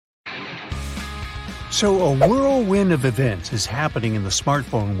So a whirlwind of events is happening in the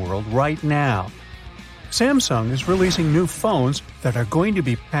smartphone world right now. Samsung is releasing new phones that are going to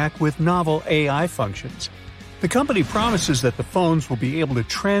be packed with novel AI functions. The company promises that the phones will be able to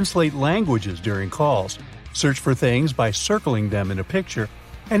translate languages during calls, search for things by circling them in a picture,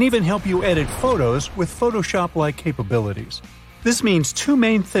 and even help you edit photos with Photoshop-like capabilities. This means two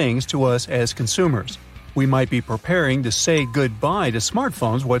main things to us as consumers. We might be preparing to say goodbye to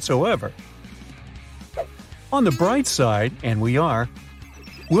smartphones whatsoever. On the bright side, and we are,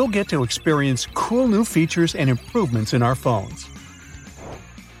 we'll get to experience cool new features and improvements in our phones.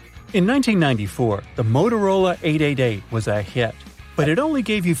 In 1994, the Motorola 888 was a hit, but it only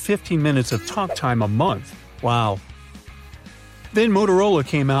gave you 15 minutes of talk time a month. Wow. Then Motorola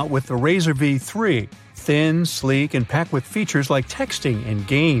came out with the Razr V3, thin, sleek, and packed with features like texting and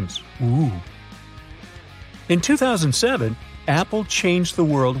games. Ooh. In 2007, Apple changed the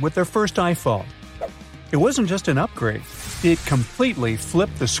world with their first iPhone. It wasn't just an upgrade, it completely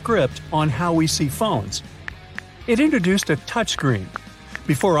flipped the script on how we see phones. It introduced a touchscreen.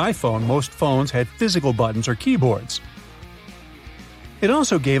 Before iPhone, most phones had physical buttons or keyboards. It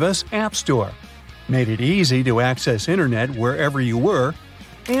also gave us App Store, made it easy to access internet wherever you were,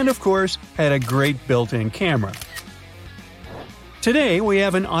 and of course, had a great built-in camera. Today, we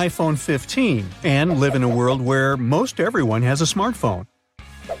have an iPhone 15 and live in a world where most everyone has a smartphone.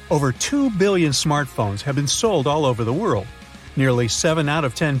 Over 2 billion smartphones have been sold all over the world. Nearly 7 out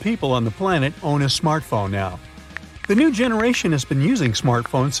of 10 people on the planet own a smartphone now. The new generation has been using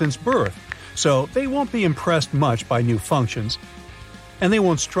smartphones since birth, so they won't be impressed much by new functions, and they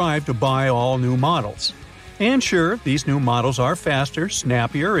won't strive to buy all new models. And sure, these new models are faster,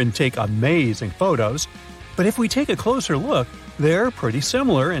 snappier, and take amazing photos, but if we take a closer look, they're pretty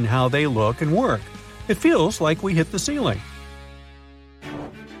similar in how they look and work. It feels like we hit the ceiling.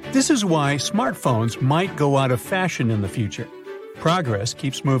 This is why smartphones might go out of fashion in the future. Progress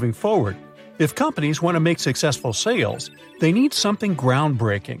keeps moving forward. If companies want to make successful sales, they need something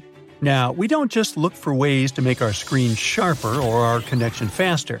groundbreaking. Now, we don't just look for ways to make our screen sharper or our connection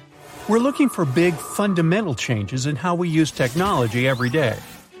faster. We're looking for big, fundamental changes in how we use technology every day.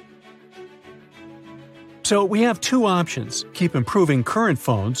 So we have two options: keep improving current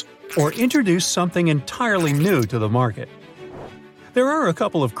phones or introduce something entirely new to the market. There are a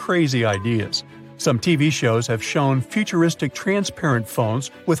couple of crazy ideas. Some TV shows have shown futuristic transparent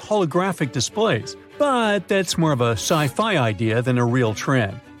phones with holographic displays, but that's more of a sci-fi idea than a real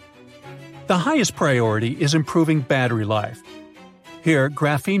trend. The highest priority is improving battery life. Here,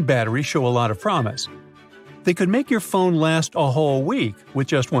 graphene batteries show a lot of promise. They could make your phone last a whole week with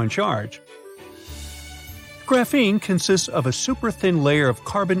just one charge. Graphene consists of a super thin layer of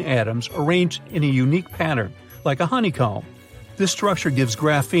carbon atoms arranged in a unique pattern, like a honeycomb. This structure gives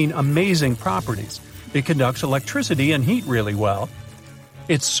graphene amazing properties. It conducts electricity and heat really well.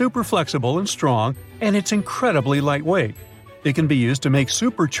 It's super flexible and strong, and it's incredibly lightweight. It can be used to make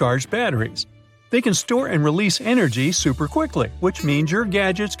supercharged batteries. They can store and release energy super quickly, which means your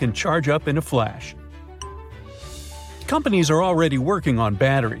gadgets can charge up in a flash. Companies are already working on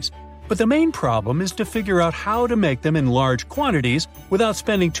batteries, but the main problem is to figure out how to make them in large quantities without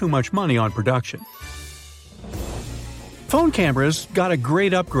spending too much money on production. Phone cameras got a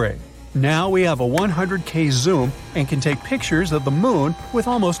great upgrade. Now we have a 100K zoom and can take pictures of the moon with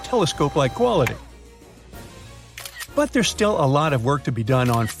almost telescope-like quality. But there's still a lot of work to be done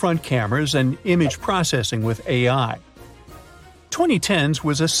on front cameras and image processing with AI. 2010s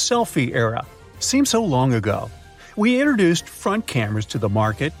was a selfie era. Seems so long ago. We introduced front cameras to the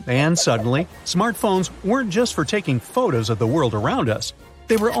market, and suddenly, smartphones weren't just for taking photos of the world around us.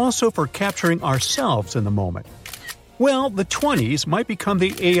 They were also for capturing ourselves in the moment. Well, the 20s might become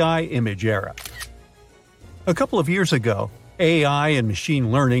the AI image era. A couple of years ago, AI and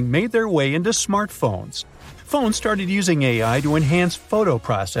machine learning made their way into smartphones. Phones started using AI to enhance photo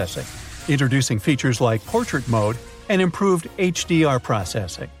processing, introducing features like portrait mode and improved HDR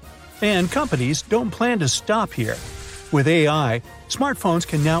processing. And companies don't plan to stop here. With AI, smartphones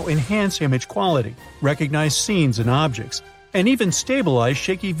can now enhance image quality, recognize scenes and objects, and even stabilize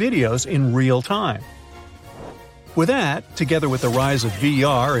shaky videos in real time. With that, together with the rise of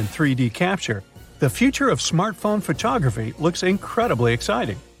VR and 3D capture, the future of smartphone photography looks incredibly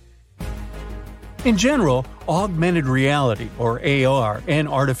exciting. In general, augmented reality, or AR, and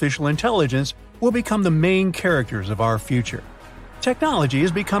artificial intelligence will become the main characters of our future. Technology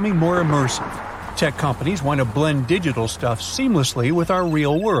is becoming more immersive. Tech companies want to blend digital stuff seamlessly with our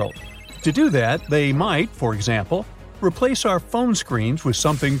real world. To do that, they might, for example, replace our phone screens with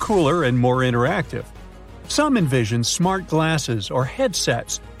something cooler and more interactive. Some envision smart glasses or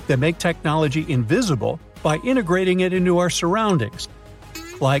headsets that make technology invisible by integrating it into our surroundings,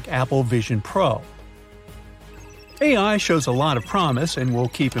 like Apple Vision Pro. AI shows a lot of promise and will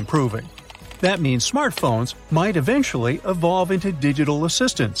keep improving. That means smartphones might eventually evolve into digital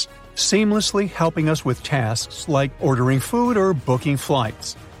assistants, seamlessly helping us with tasks like ordering food or booking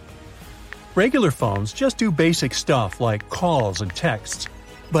flights. Regular phones just do basic stuff like calls and texts,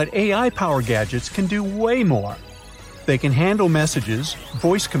 but AI-powered gadgets can do way more. They can handle messages,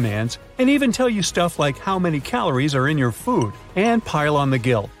 voice commands, and even tell you stuff like how many calories are in your food and pile on the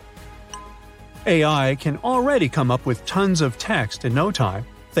guilt. AI can already come up with tons of text in no time,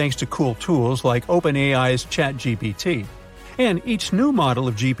 thanks to cool tools like OpenAI's ChatGPT. And each new model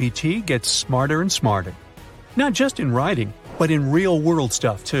of GPT gets smarter and smarter. Not just in writing, but in real-world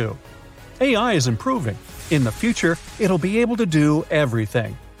stuff too. AI is improving. In the future, it'll be able to do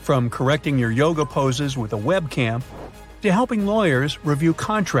everything, from correcting your yoga poses with a webcam to helping lawyers review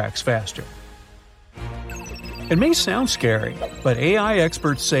contracts faster. It may sound scary, but AI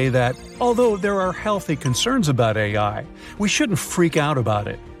experts say that, although there are healthy concerns about AI, we shouldn't freak out about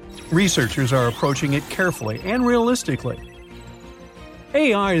it. Researchers are approaching it carefully and realistically.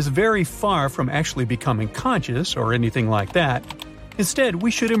 AI is very far from actually becoming conscious or anything like that. Instead,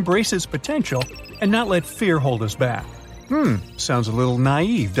 we should embrace its potential and not let fear hold us back. Sounds a little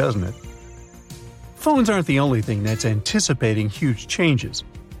naive, doesn't it? Phones aren't the only thing that's anticipating huge changes.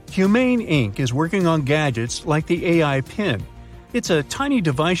 Humane Inc. is working on gadgets like the AI Pin. It's a tiny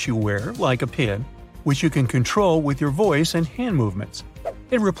device you wear, like a pin, which you can control with your voice and hand movements.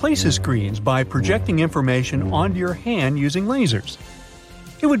 It replaces screens by projecting information onto your hand using lasers.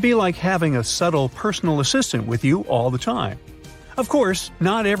 It would be like having a subtle personal assistant with you all the time. Of course,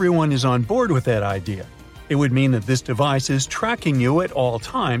 not everyone is on board with that idea. It would mean that this device is tracking you at all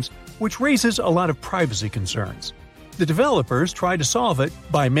times, which raises a lot of privacy concerns. The developers try to solve it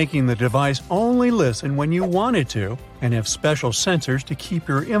by making the device only listen when you want it to and have special sensors to keep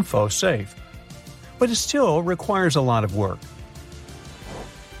your info safe. But it still requires a lot of work.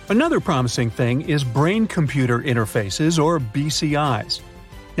 Another promising thing is brain-computer interfaces, or BCIs.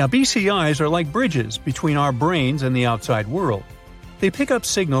 Now, BCIs are like bridges between our brains and the outside world. They pick up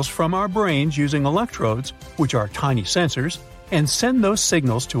signals from our brains using electrodes, which are tiny sensors, and send those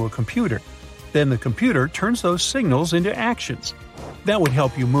signals to a computer. Then the computer turns those signals into actions. That would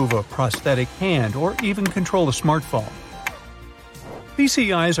help you move a prosthetic hand or even control a smartphone.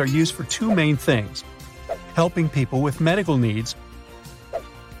 BCIs are used for two main things: helping people with medical needs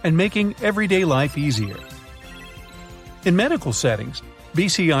and making everyday life easier. In medical settings,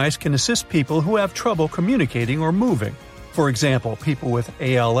 BCIs can assist people who have trouble communicating or moving, for example, people with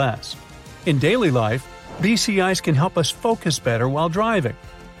ALS. In daily life, BCIs can help us focus better while driving,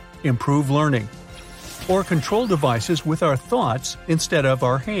 improve learning, or control devices with our thoughts instead of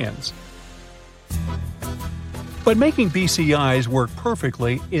our hands. But making BCIs work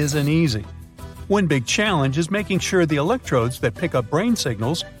perfectly isn't easy. One big challenge is making sure the electrodes that pick up brain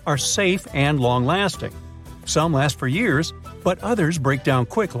signals are safe and long-lasting. Some last for years, but others break down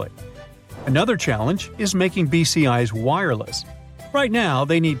quickly. Another challenge is making BCIs wireless. Right now,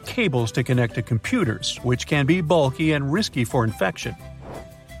 they need cables to connect to computers, which can be bulky and risky for infection.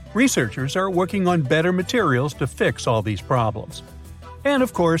 Researchers are working on better materials to fix all these problems. And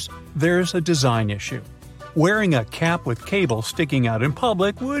of course, there's a design issue. Wearing a cap with cables sticking out in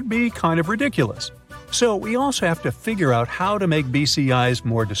public would be kind of ridiculous. So we also have to figure out how to make BCIs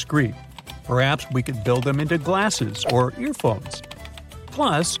more discreet. Perhaps we could build them into glasses or earphones.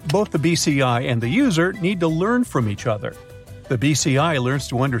 Plus, both the BCI and the user need to learn from each other. The BCI learns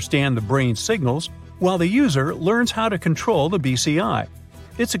to understand the brain signals, while the user learns how to control the BCI.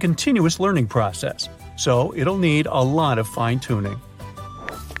 It's a continuous learning process, so it'll need a lot of fine-tuning.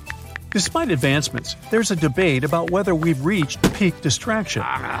 Despite advancements, there's a debate about whether we've reached peak distraction.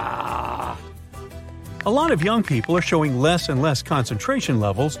 A lot of young people are showing less and less concentration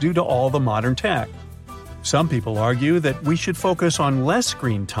levels due to all the modern tech. Some people argue that we should focus on less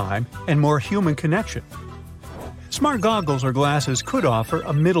screen time and more human connection. Smart goggles or glasses could offer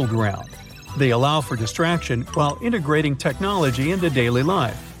a middle ground. They allow for distraction while integrating technology into daily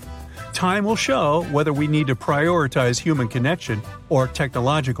life. Time will show whether we need to prioritize human connection or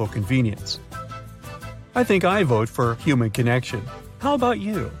technological convenience. I think I vote for human connection. How about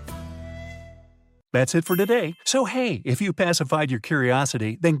you? That's it for today. So hey, if you pacified your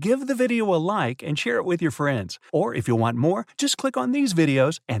curiosity, then give the video a like and share it with your friends. Or if you want more, just click on these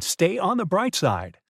videos and stay on the bright side.